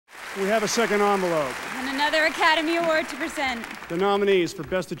We have a second envelope. And another Academy Award to present. The nominees for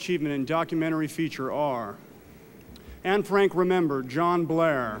Best Achievement in Documentary Feature are Anne Frank Remembered, John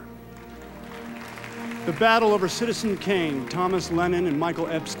Blair. The Battle Over Citizen Kane, Thomas Lennon and Michael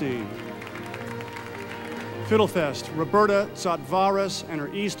Epstein. Fiddlefest, Roberta Tsatvaris and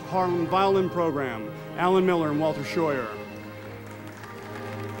her East Harlem Violin Program, Alan Miller and Walter Scheuer.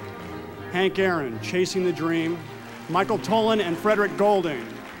 Hank Aaron, Chasing the Dream, Michael Tolan and Frederick Golding.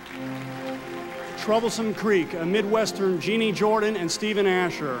 Troublesome Creek, a Midwestern, Jeannie Jordan and Stephen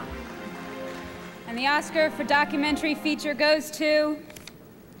Asher. And the Oscar for documentary feature goes to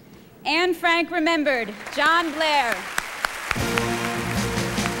Anne Frank Remembered, John Blair.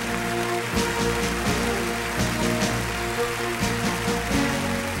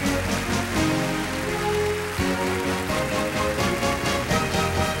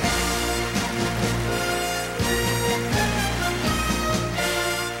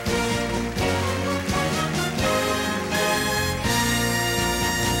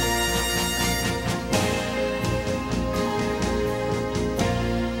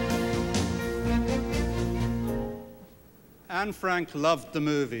 Anne Frank loved the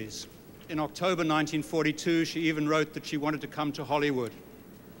movies. In October 1942, she even wrote that she wanted to come to Hollywood.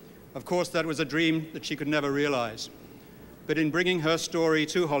 Of course, that was a dream that she could never realize. But in bringing her story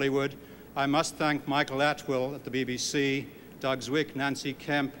to Hollywood, I must thank Michael Atwill at the BBC, Doug Zwick, Nancy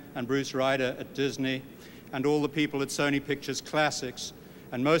Kemp, and Bruce Ryder at Disney, and all the people at Sony Pictures Classics,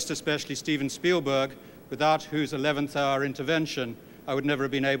 and most especially Steven Spielberg, without whose 11th hour intervention, I would never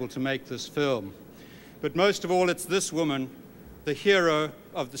have been able to make this film. But most of all, it's this woman, the hero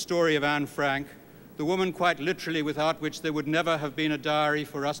of the story of Anne Frank, the woman quite literally without which there would never have been a diary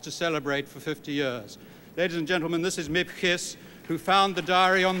for us to celebrate for 50 years. Ladies and gentlemen, this is Miep, Gies, who found the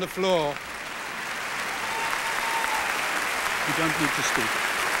diary on the floor. You don't need to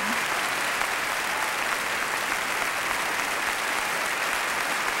speak.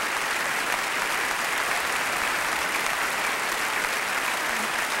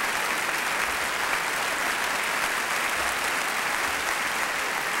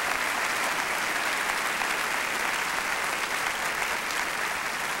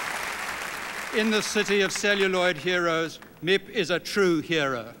 In the city of celluloid heroes, Miep is a true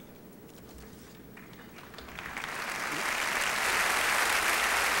hero.